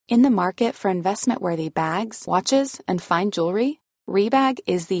In the market for investment-worthy bags, watches, and fine jewelry, Rebag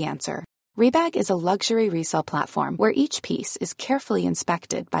is the answer. Rebag is a luxury resale platform where each piece is carefully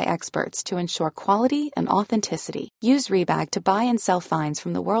inspected by experts to ensure quality and authenticity. Use Rebag to buy and sell finds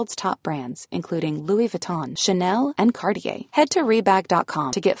from the world's top brands, including Louis Vuitton, Chanel, and Cartier. Head to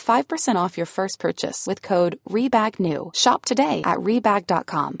Rebag.com to get 5% off your first purchase with code REBAGNEW. Shop today at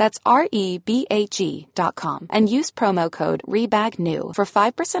Rebag.com. That's REBAG.com. And use promo code REBAGNEW for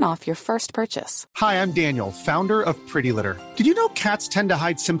 5% off your first purchase. Hi, I'm Daniel, founder of Pretty Litter. Did you know cats tend to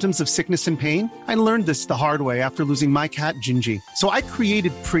hide symptoms of sickness and pain? I learned this the hard way after losing my cat, Gingy. So I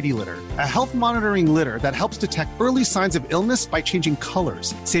created Pretty Litter, a health monitoring litter that helps detect early signs of illness by changing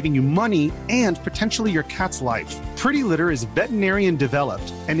colors, saving you money and potentially your cat's life. Pretty Litter is veterinarian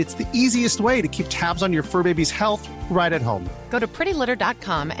developed, and it's the easiest way to keep tabs on your fur baby's health right at home. Go to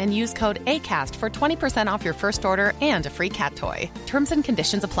prettylitter.com and use code ACAST for 20% off your first order and a free cat toy. Terms and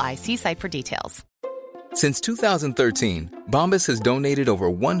conditions apply. See site for details. Since 2013, Bombas has donated over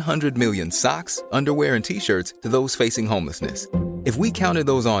 100 million socks, underwear, and T-shirts to those facing homelessness. If we counted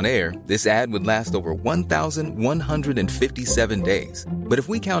those on air, this ad would last over 1,157 days. But if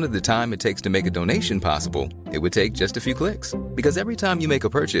we counted the time it takes to make a donation possible, it would take just a few clicks. Because every time you make a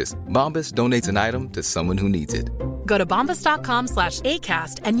purchase, Bombas donates an item to someone who needs it. Go to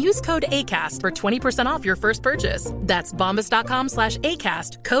bombas.com/ACAST and use code ACAST for 20% off your first purchase. That's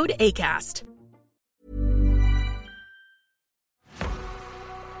bombas.com/ACAST, code ACAST.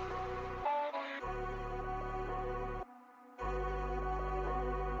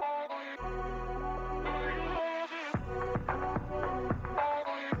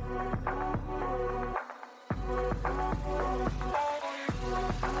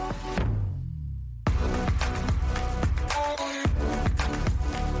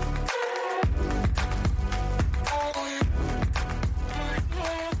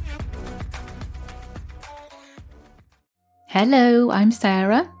 Hello, I'm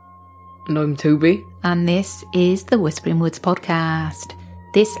Sarah. And I'm Toby. And this is the Whispering Woods podcast.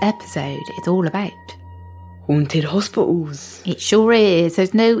 This episode is all about haunted hospitals. It sure is.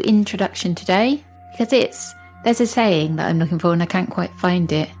 There's no introduction today because there's a saying that I'm looking for and I can't quite find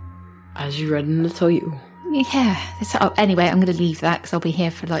it. As you read in the title. Yeah. Anyway, I'm going to leave that because I'll be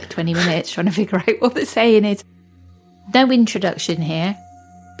here for like 20 minutes trying to figure out what the saying is. No introduction here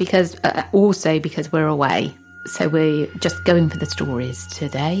because we're away. So we're just going for the stories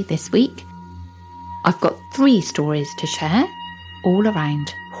today, this week. I've got 3 stories to share, all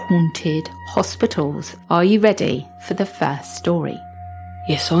around haunted hospitals. Are you ready for the first story?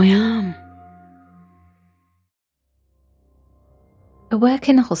 Yes, I am. I work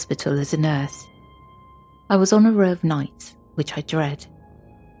in a hospital as a nurse. I was on a row of nights, which I dread.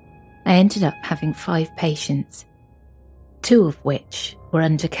 I ended up having 5 patients, 2 of which were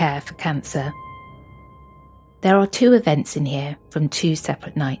under care for cancer. There are 2 events in here from 2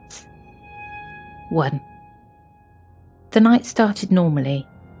 separate nights. 1. The night started normally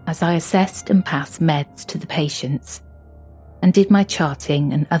as I assessed and passed meds to the patients and did my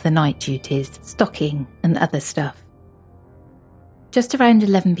charting and other night duties, stocking and other stuff. Just around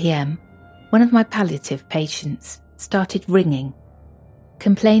 11 p.m, one of my palliative patients started ringing,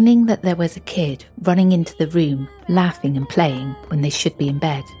 complaining that there was a kid running into the room laughing and playing when they should be in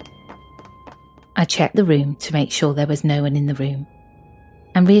bed. I checked the room to make sure there was no one in the room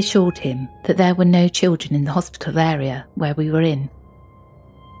and reassured him that there were no children in the hospital area where we were in.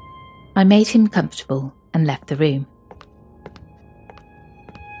 I made him comfortable and left the room.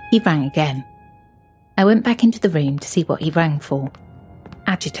 He rang again. I went back into the room to see what he rang for.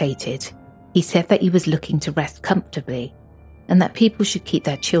 Agitated, he said that he was looking to rest comfortably and that people should keep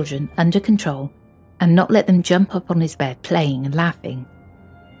their children under control and not let them jump up on his bed playing and laughing.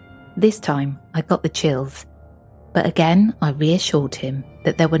 This time I got the chills, but again I reassured him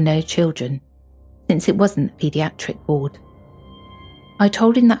that there were no children, since it wasn't the paediatric ward. I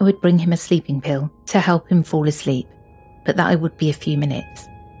told him that I would bring him a sleeping pill to help him fall asleep, but that I would be a few minutes.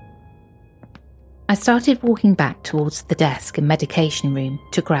 I started walking back towards the desk and medication room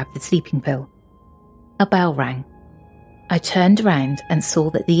to grab the sleeping pill. A bell rang. I turned around and saw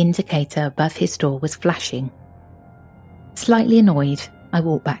that the indicator above his door was flashing. Slightly annoyed, I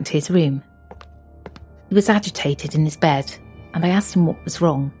walked back to his room. He was agitated in his bed, and I asked him what was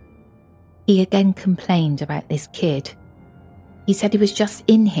wrong. He again complained about this kid. He said he was just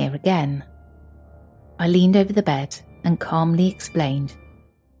in here again. I leaned over the bed and calmly explained,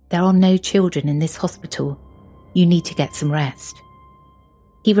 "There are no children in this hospital. You need to get some rest."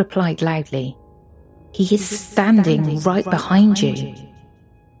 He replied loudly, "He is standing right behind you."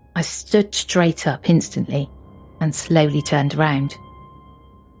 I stood straight up instantly and slowly turned around.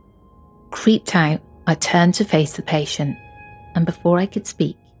 Creeped out, I turned to face the patient, and before I could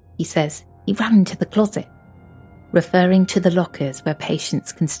speak, he says he ran into the closet, referring to the lockers where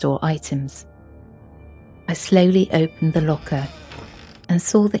patients can store items. I slowly opened the locker and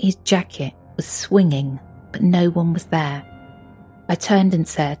saw that his jacket was swinging, but no one was there. I turned and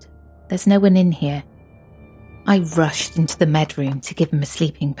said, "There's no one in here." I rushed into the med room to give him a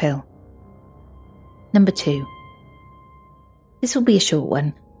sleeping pill. Number 2. This will be a short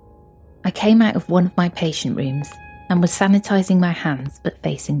one. I came out of one of my patient rooms and was sanitising my hands but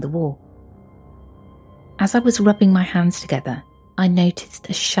facing the wall. As I was rubbing my hands together, I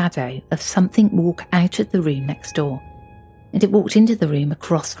noticed a shadow of something walk out of the room next door, and it walked into the room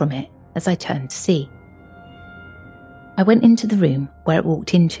across from it as I turned to see. I went into the room where it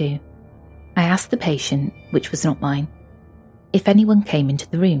walked into. I asked the patient, which was not mine, if anyone came into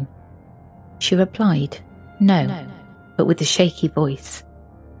the room. She replied, no, but with a shaky voice.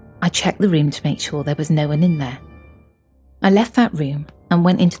 I checked the room to make sure there was no one in there. I left that room and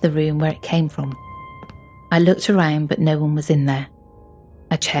went into the room where it came from. I looked around, but no one was in there.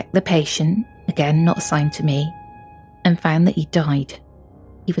 I checked the patient, again not assigned to me, and found that he died.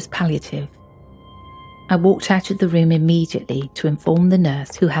 He was palliative. I walked out of the room immediately to inform the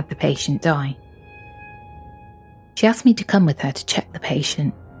nurse who had the patient die. She asked me to come with her to check the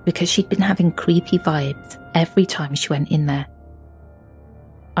patient because she'd been having creepy vibes every time she went in there.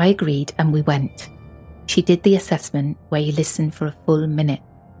 I agreed and we went. She did the assessment where you listen for a full minute.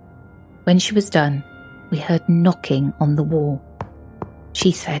 When she was done, we heard knocking on the wall.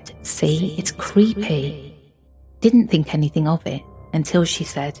 She said, "See, it's creepy." Didn't think anything of it until she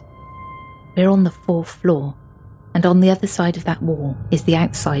said, "We're on the 4th floor, and on the other side of that wall is the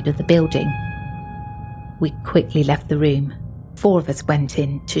outside of the building." We quickly left the room. 4 of us went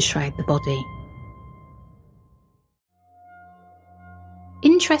in to shroud the body.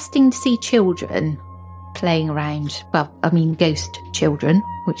 Interesting to see children playing around, ghost children,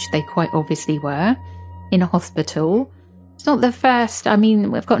 which they quite obviously were, in a hospital. It's not the first.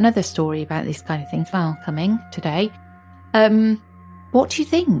 We've got another story about this kind of thing as well coming today. What do you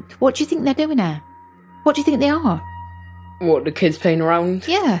think? What do you think they're doing there? What do you think they are? What, the kids playing around?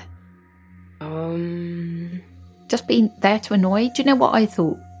 Yeah. Just being there to annoy. Do you know what I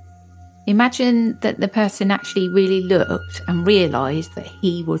thought? Imagine that the person actually really looked and realised that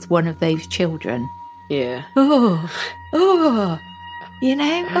he was one of those children. Yeah.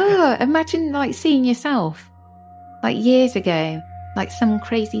 Imagine seeing yourself years ago, some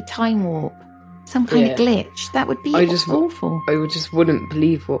crazy time warp, some kind of glitch. That would be awful. I just wouldn't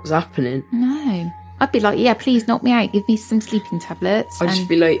believe what was happening. No. I'd be like, yeah, please knock me out, give me some sleeping tablets.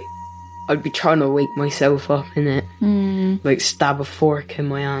 I'd be trying to wake myself up, innit? Stab a fork in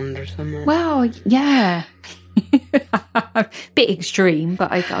my hand or something. Well, yeah. Bit extreme, but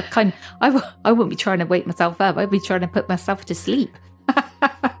I wouldn't be trying to wake myself up. I'd be trying to put myself to sleep.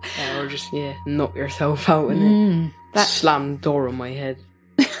 Or just knock yourself out and slam the door on my head.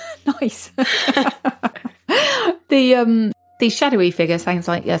 Nice. The shadowy figure sounds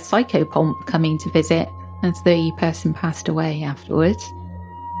like a psychopomp coming to visit as the person passed away afterwards.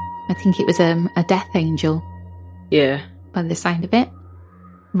 I think it was a death angel. Yeah. By the sound of it.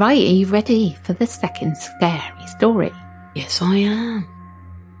 Right, are you ready for the second scary story? Yes, I am.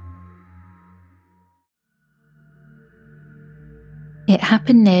 It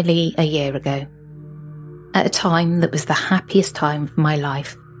happened nearly a year ago, at a time that was the happiest time of my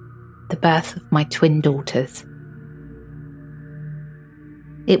life, the birth of my twin daughters.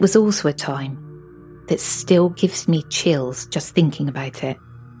 It was also a time that still gives me chills just thinking about it.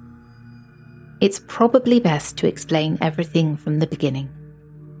 It's probably best to explain everything from the beginning.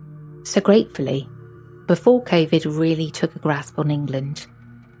 So gratefully, before COVID really took a grasp on England,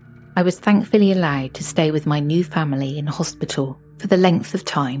 I was thankfully allowed to stay with my new family in hospital for the length of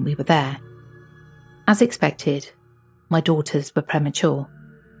time we were there. As expected, my daughters were premature.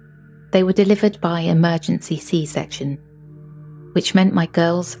 They were delivered by emergency C-section, which meant my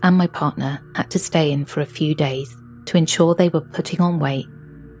girls and my partner had to stay in for a few days to ensure they were putting on weight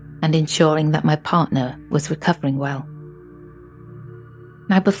and ensuring that my partner was recovering well.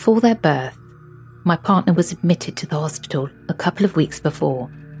 Now, before their birth, my partner was admitted to the hospital a couple of weeks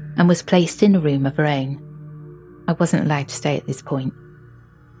before and was placed in a room of her own. I wasn't allowed to stay at this point.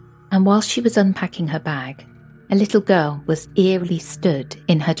 And while she was unpacking her bag, a little girl was eerily stood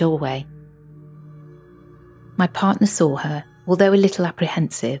in her doorway. My partner saw her, although a little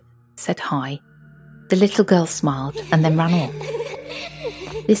apprehensive, said hi. The little girl smiled and then ran off.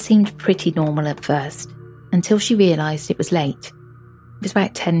 This seemed pretty normal at first, until she realised it was late. It was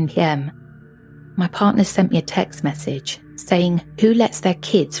about 10 p.m. My partner sent me a text message saying who lets their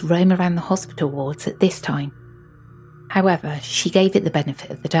kids roam around the hospital wards at this time. However, she gave it the benefit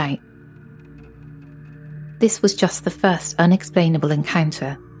of the doubt. This was just the first unexplainable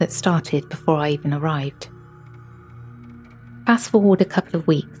encounter that started before I even arrived. Fast forward a couple of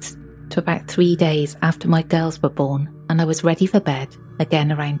weeks to about 3 days after my girls were born and I was ready for bed,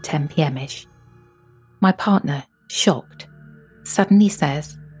 again around 10 p.m-ish. My partner, shocked, suddenly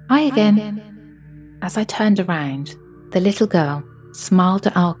says, "Hi again." As I turned around, the little girl smiled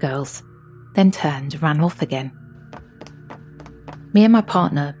at our girls, then turned and ran off again. Me and my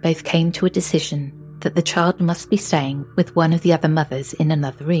partner both came to a decision that the child must be staying with one of the other mothers in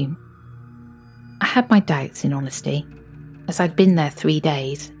another room. I had my doubts, in honesty, as I'd been there 3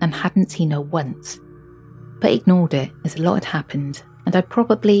 days and hadn't seen her once, but ignored it as a lot had happened and I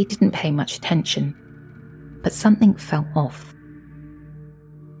probably didn't pay much attention. But something felt off.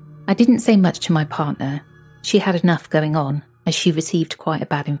 I didn't say much to my partner. She had enough going on as she received quite a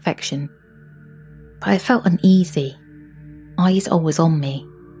bad infection. But I felt uneasy. Eyes always on me.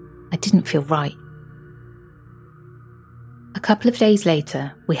 I didn't feel right. A couple of days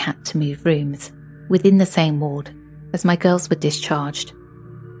later, we had to move rooms within the same ward as my girls were discharged,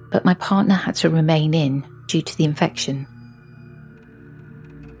 but my partner had to remain in due to the infection.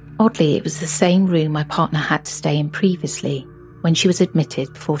 Oddly, it was the same room my partner had to stay in previously when she was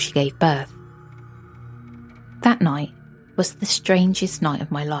admitted before she gave birth. That night was the strangest night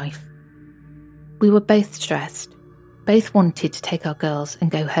of my life. We were both stressed, both wanted to take our girls and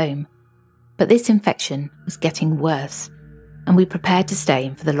go home, but this infection was getting worse and we prepared to stay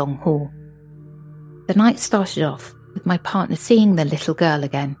in for the long haul. The night started off with my partner seeing the little girl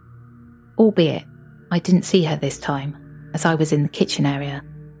again, albeit I didn't see her this time as I was in the kitchen area.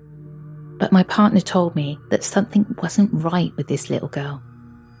 But my partner told me that something wasn't right with this little girl,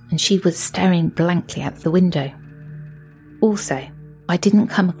 and she was staring blankly out the window. Also, I didn't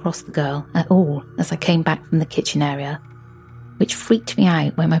come across the girl at all as I came back from the kitchen area, which freaked me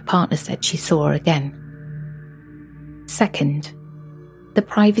out when my partner said she saw her again. Second, the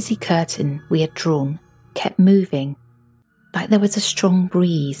privacy curtain we had drawn kept moving, like there was a strong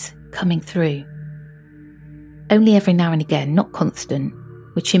breeze coming through. Only every now and again, not constant,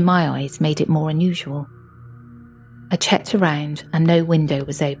 which in my eyes made it more unusual. I checked around and no window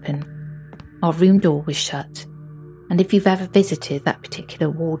was open. Our room door was shut, and if you've ever visited that particular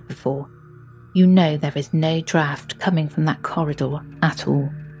ward before, you know there is no draft coming from that corridor at all,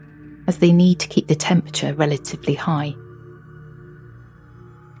 as they need to keep the temperature relatively high.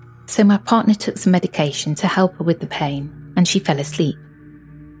 So my partner took some medication to help her with the pain, and she fell asleep.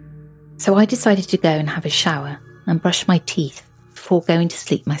 So I decided to go and have a shower and brush my teeth before going to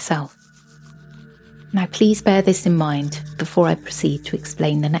sleep myself. Now please bear this in mind before I proceed to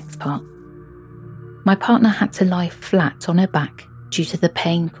explain the next part. My partner had to lie flat on her back due to the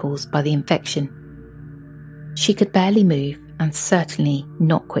pain caused by the infection. She could barely move and certainly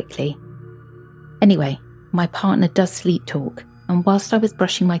not quickly. Anyway, my partner does sleep talk, and whilst I was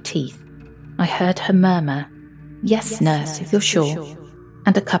brushing my teeth, I heard her murmur, "Yes, nurse, if you're sure,"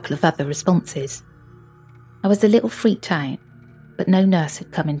 and a couple of other responses. I was a little freaked out, but no nurse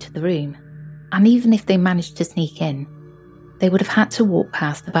had come into the room, and even if they managed to sneak in, they would have had to walk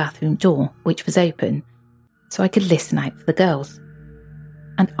past the bathroom door, which was open, so I could listen out for the girls,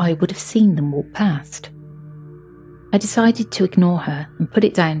 and I would have seen them walk past. I decided to ignore her and put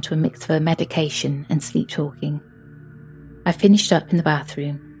it down to a mix of her medication and sleep talking. I finished up in the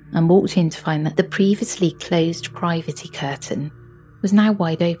bathroom and walked in to find that the previously closed privacy curtain was now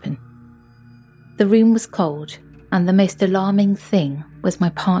wide open. The room was cold, and the most alarming thing was my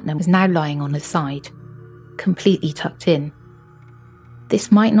partner was now lying on her side, completely tucked in.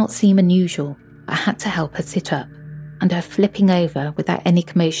 This might not seem unusual, but I had to help her sit up, and her flipping over without any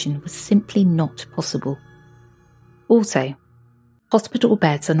commotion was simply not possible. Also, hospital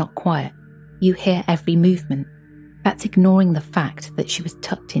beds are not quiet. You hear every movement. That's ignoring the fact that she was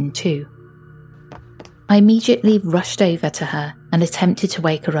tucked in too. I immediately rushed over to her and attempted to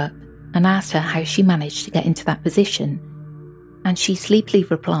wake her up and asked her how she managed to get into that position, and she sleepily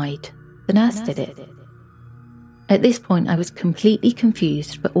replied, "The nurse did it." At this point I was completely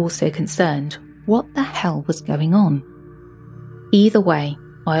confused but also concerned. What the hell was going on? Either way,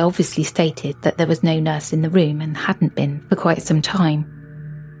 I obviously stated that there was no nurse in the room and hadn't been for quite some time.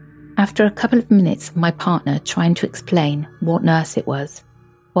 After a couple of minutes of my partner trying to explain what nurse it was,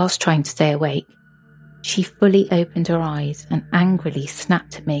 whilst trying to stay awake, she fully opened her eyes and angrily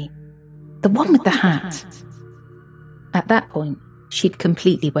snapped at me, "The one with the hat!" At that point, she'd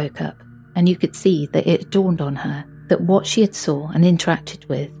completely woke up, and you could see that it dawned on her that what she had saw and interacted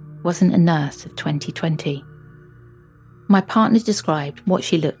with wasn't a nurse of 2020. My partner described what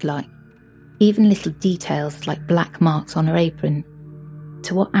she looked like, even little details like black marks on her apron,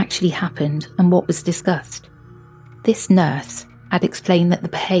 to what actually happened and what was discussed. This nurse had explained that the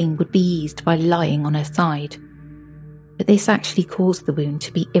pain would be eased by lying on her side, but this actually caused the wound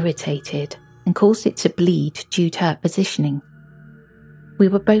to be irritated and caused it to bleed due to her positioning. We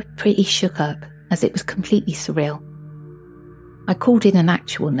were both pretty shook up as it was completely surreal. I called in an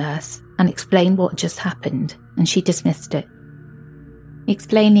actual nurse and explained what had just happened, and she dismissed it,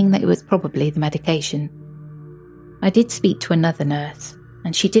 explaining that it was probably the medication. I did speak to another nurse,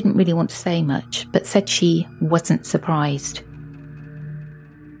 and she didn't really want to say much, but said she wasn't surprised.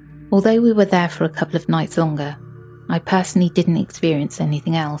 Although we were there for a couple of nights longer, I personally didn't experience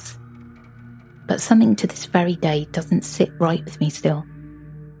anything else. But something to this very day doesn't sit right with me still.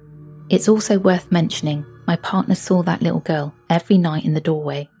 It's also worth mentioning my partner saw that little girl every night in the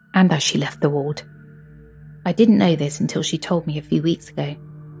doorway and as she left the ward. I didn't know this until she told me a few weeks ago.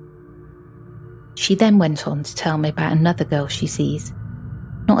 She then went on to tell me about another girl she sees,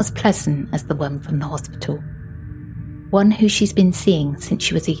 not as pleasant as the one from the hospital. One who she's been seeing since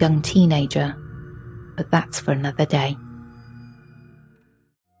she was a young teenager, but that's for another day.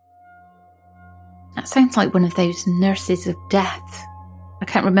 That sounds like one of those nurses of death. I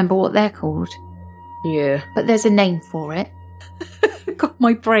can't remember what they're called. Yeah. But there's a name for it. God,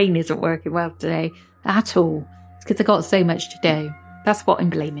 my brain isn't working well today at all. It's because I got so much to do. That's what I'm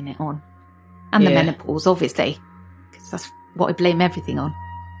blaming it on. And the menopause, obviously, because that's what I blame everything on.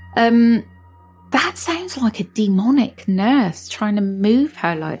 That sounds like a demonic nurse trying to move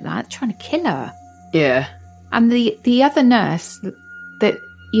her like that, trying to kill her. Yeah. And the other nurse that,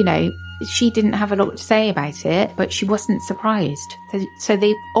 you know, she didn't have a lot to say about it, but she wasn't surprised. So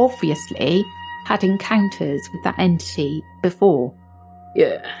they obviously had encounters with that entity before.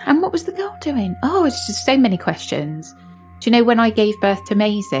 Yeah. And what was the girl doing? Oh, it's just so many questions. Do you know when I gave birth to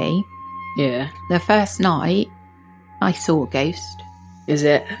Maisie? Yeah. The first night, I saw a ghost. Is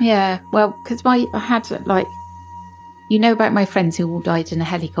it? Yeah, well, because I had, like, you know about my friends who all died in a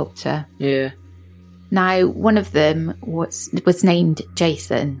helicopter? Yeah. Now, one of them was named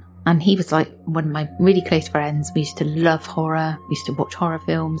Jason, and he was like one of my really close friends. We used to love horror. We used to watch horror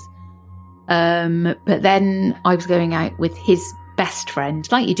films. But then I was going out with his best friend,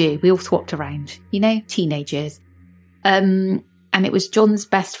 like you do. We all swapped around, you know, teenagers. And it was John's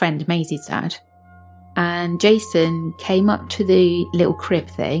best friend, Maisie's dad. And Jason came up to the little crib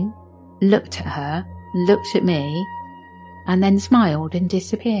thing, looked at her, looked at me, and then smiled and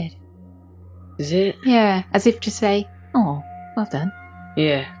disappeared. Is it? Yeah, as if to say, oh, well done.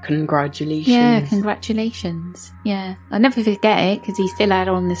 Yeah, congratulations. Yeah, congratulations. Yeah, I'll never forget it because he still had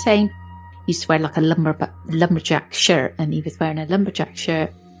on the same. He used to wear like a lumberjack shirt, and he was wearing a lumberjack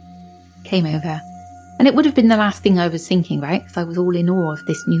shirt. Came over. And it would have been the last thing I was thinking about because I was all in awe of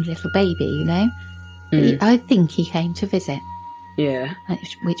this new little baby, you know? I think he came to visit. Yeah.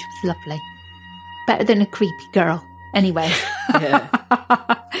 Which was lovely. Better than a creepy girl. Anyway. Yeah.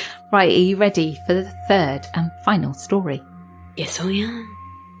 Right, are you ready for the third and final story? Yes, I am.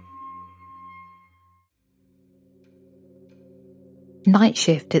 Night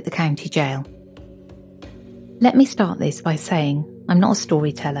shift at the county jail. Let me start this by saying I'm not a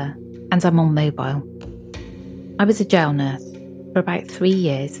storyteller and I'm on mobile. I was a jail nurse for about 3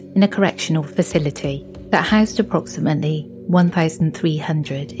 years in a correctional facility that housed approximately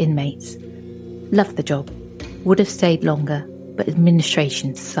 1,300 inmates. Loved the job. Would have stayed longer, but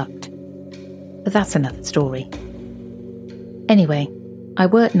administration sucked. But that's another story. Anyway, I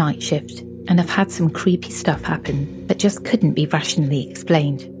worked night shift and have had some creepy stuff happen that just couldn't be rationally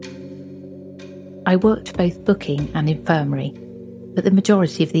explained. I worked both booking and infirmary, but the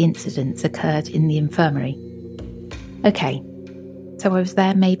majority of the incidents occurred in the infirmary. Okay, so I was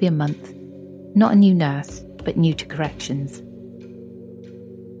there maybe a month. Not a new nurse, but new to corrections.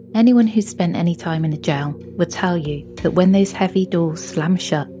 Anyone who's spent any time in a jail would tell you that when those heavy doors slam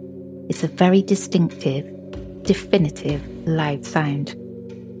shut, it's a very distinctive, definitive, loud sound.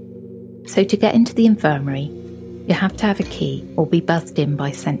 So to get into the infirmary, you have to have a key or be buzzed in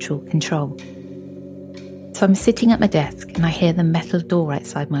by central control. So I'm sitting at my desk and I hear the metal door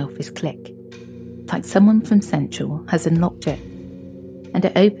outside my office click, like someone from Central has unlocked it, and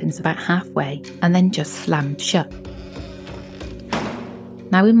it opens about halfway and then just slammed shut.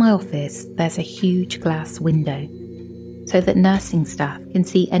 Now in my office, there's a huge glass window, so that nursing staff can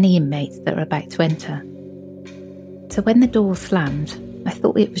see any inmates that are about to enter. So when the door slammed, I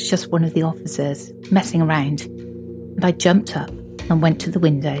thought it was just one of the officers messing around, and I jumped up and went to the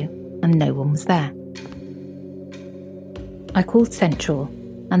window and no one was there. I called Central,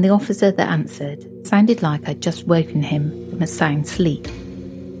 and the officer that answered sounded like I'd just woken him from a sound sleep,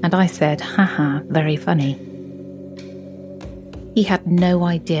 and I said, "Haha, very funny." He had no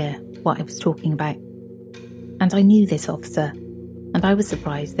idea what I was talking about, and I knew this officer, and I was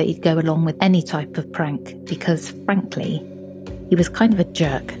surprised that he'd go along with any type of prank because, frankly, he was kind of a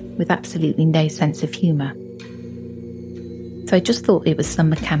jerk with absolutely no sense of humour. So I just thought it was some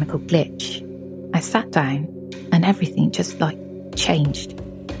mechanical glitch. I sat down and everything just changed.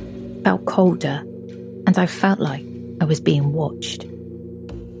 Felt colder, and I felt like I was being watched.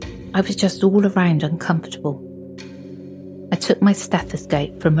 I was just all around uncomfortable. I took my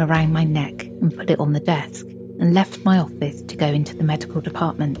stethoscope from around my neck and put it on the desk and left my office to go into the medical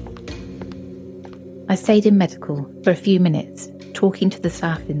department. I stayed in medical for a few minutes, talking to the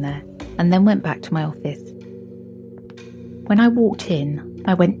staff in there, and then went back to my office. When I walked in,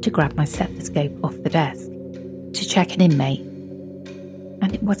 I went to grab my stethoscope off the desk to check an inmate,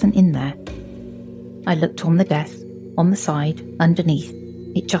 and it wasn't in there. I looked on the desk, on the side, underneath.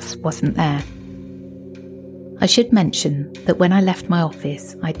 It just wasn't there. I should mention that when I left my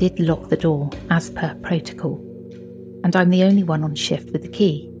office, I did lock the door as per protocol, and I'm the only one on shift with the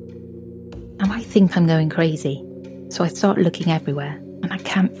key. And I think I'm going crazy, so I start looking everywhere, and I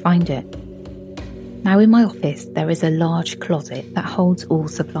can't find it. Now in my office, there is a large closet that holds all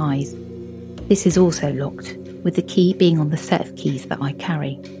supplies. This is also locked, with the key being on the set of keys that I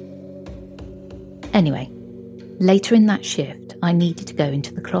carry. Anyway, later in that shift, I needed to go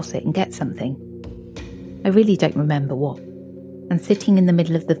into the closet and get something. I really don't remember what, and sitting in the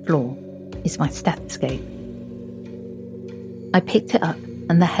middle of the floor is my stethoscope. I picked it up,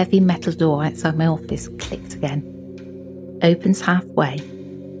 and the heavy metal door outside my office clicks again, opens halfway,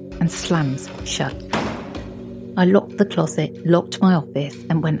 and slams shut. I locked the closet, locked my office,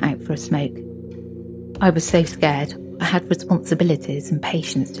 and went out for a smoke. I was so scared. I had responsibilities and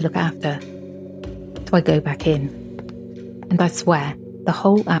patients to look after. So I go back in, and I swear the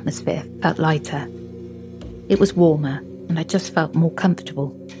whole atmosphere felt lighter. It was warmer, and I just felt more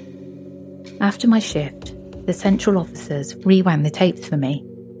comfortable. After my shift, the central officers rewound the tapes for me,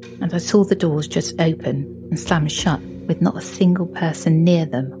 and I saw the doors just open and slam shut with not a single person near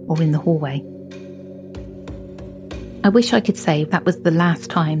them or in the hallway. I wish I could say that was the last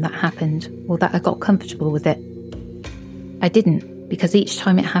time that happened or that I got comfortable with it. I didn't, because each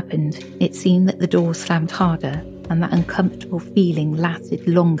time it happened, it seemed that the door slammed harder and that uncomfortable feeling lasted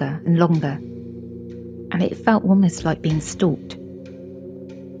longer and longer. And it felt almost like being stalked.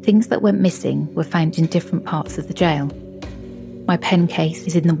 Things that went missing were found in different parts of the jail. My pen case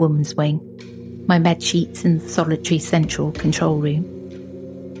is in the woman's wing, my med sheets in the solitary central control room,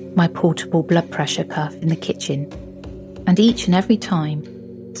 my portable blood pressure cuff in the kitchen, and each and every time,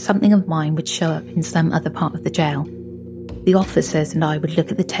 something of mine would show up in some other part of the jail. The officers and I would look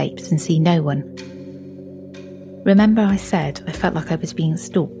at the tapes and see no one. Remember I said I felt like I was being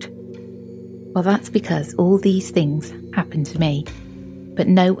stalked? Well, that's because all these things happened to me, but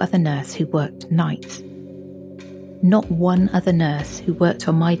no other nurse who worked nights. Not one other nurse who worked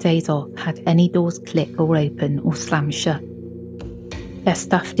on my days off had any doors click or open or slam shut. Their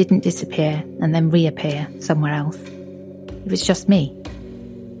stuff didn't disappear and then reappear somewhere else. It was just me.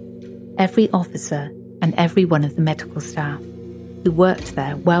 Every officer and every one of the medical staff who worked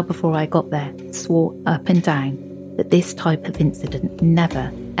there well before I got there swore up and down that this type of incident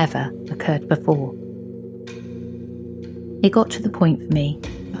never, ever occurred before. It got to the point for me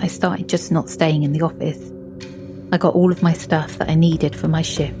that I started just not staying in the office. I got all of my stuff that I needed for my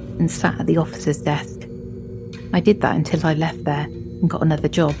shift and sat at the officer's desk. I did that until I left there and got another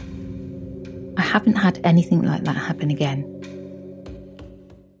job. I haven't had anything like that happen again.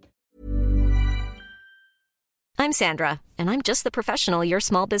 I'm Sandra, and I'm just the professional your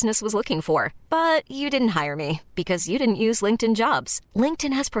small business was looking for. But you didn't hire me because you didn't use LinkedIn Jobs.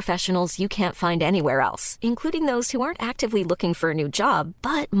 LinkedIn has professionals you can't find anywhere else, including those who aren't actively looking for a new job,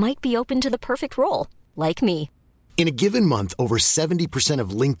 but might be open to the perfect role, like me. In a given month, over 70%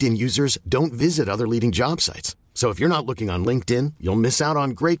 of LinkedIn users don't visit other leading job sites. So if you're not looking on LinkedIn, you'll miss out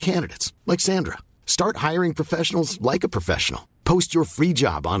on great candidates like Sandra. Start hiring professionals like a professional. Post your free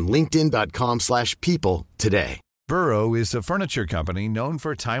job on linkedin.com/people today. Burrow is a furniture company known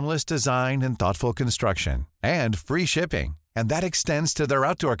for timeless design and thoughtful construction and free shipping, and that extends to their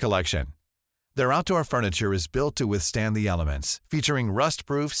outdoor collection. Their outdoor furniture is built to withstand the elements, featuring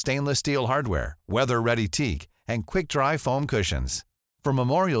rust-proof stainless steel hardware, weather-ready teak, and quick-dry foam cushions. For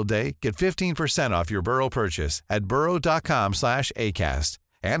Memorial Day, get 15% off your Burrow purchase at burrow.com/acast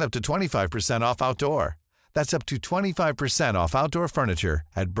and up to 25% off outdoor. That's up to 25% off outdoor furniture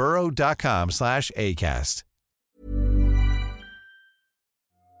at burrow.com/acast.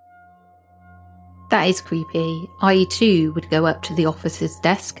 That is creepy. I too would go up to the officer's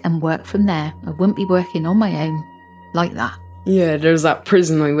desk and work from there. I wouldn't be working on my own like that. Yeah, there's that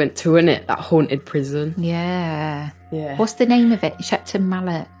prison I went to, innit? That haunted prison. Yeah. Yeah. What's the name of it? Shepton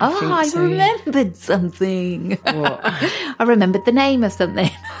Mallet. I so, remembered something. What? I remembered the name of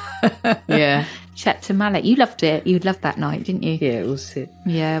something. Yeah. Shepton Mallet. You loved it. You loved that night, didn't you? Yeah, it was sick.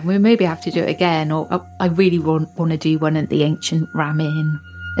 Yeah, we maybe have to do it again. Or I really want to do one at the Ancient Ram Inn,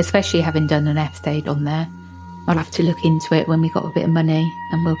 especially having done an episode on there. I'll have to look into it when we got a bit of money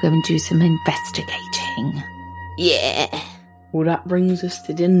and we'll go and do some investigating. Yeah. Well, that brings us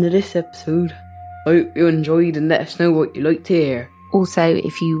to the end of this episode. I hope you enjoyed and let us know what you like to hear. Also,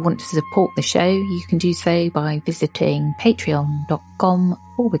 if you want to support the show, you can do so by visiting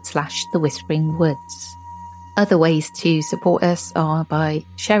patreon.com/The Whispering Woods. Other ways to support us are by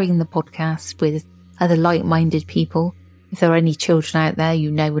sharing the podcast with other like-minded people. If there are any children out there you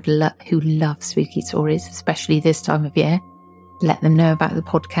know who love spooky stories, especially this time of year, let them know about the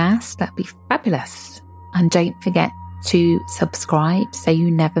podcast. That'd be fabulous. And don't forget to subscribe so you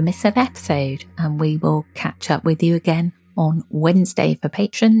never miss an episode. And we will catch up with you again on Wednesday for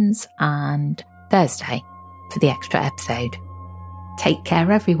patrons and Thursday for the extra episode. Take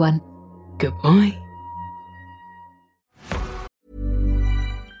care, everyone. Goodbye.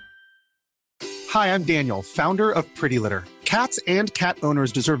 Hi, I'm Daniel, founder of Pretty Litter. Cats and cat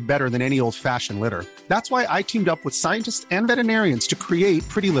owners deserve better than any old-fashioned litter. That's why I teamed up with scientists and veterinarians to create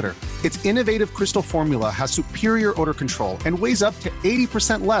Pretty Litter. Its innovative crystal formula has superior odor control and weighs up to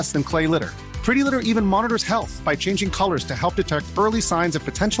 80% less than clay litter. Pretty Litter even monitors health by changing colors to help detect early signs of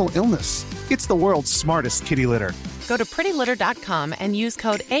potential illness. It's the world's smartest kitty litter. Go to prettylitter.com and use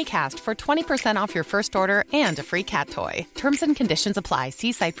code ACAST for 20% off your first order and a free cat toy. Terms and conditions apply.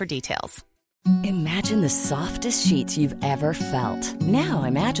 See site for details. Imagine the softest sheets you've ever felt. Now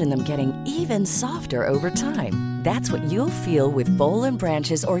imagine them getting even softer over time. That's what you'll feel with Boll &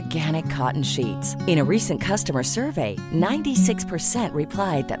 Branch's organic cotton sheets. In a recent customer survey, 96%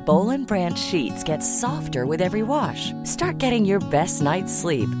 replied that Boll & Branch sheets get softer with every wash. Start getting your best night's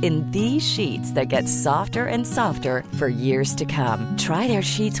sleep in these sheets that get softer and softer for years to come. Try their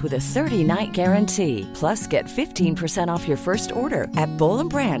sheets with a 30-night guarantee. Plus, get 15% off your first order at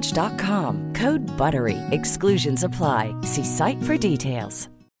bollandbranch.com. Code BUTTERY. Exclusions apply. See site for details.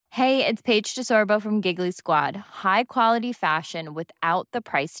 Hey, it's Paige DeSorbo from Giggly Squad. High quality fashion without the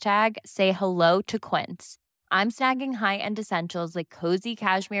price tag. Say hello to Quince. I'm snagging high-end essentials like cozy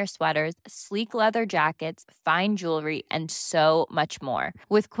cashmere sweaters, sleek leather jackets, fine jewelry, and so much more.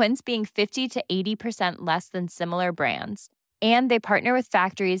 With Quince being 50 to 80% less than similar brands. And they partner with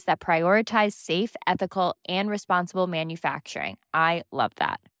factories that prioritize safe, ethical, and responsible manufacturing. I love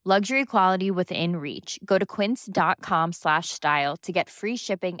that. Luxury quality within reach. Go to quince.com/style to get free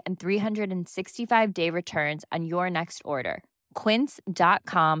shipping and 365-day returns on your next order.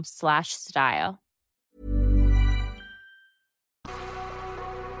 Quince.com/style.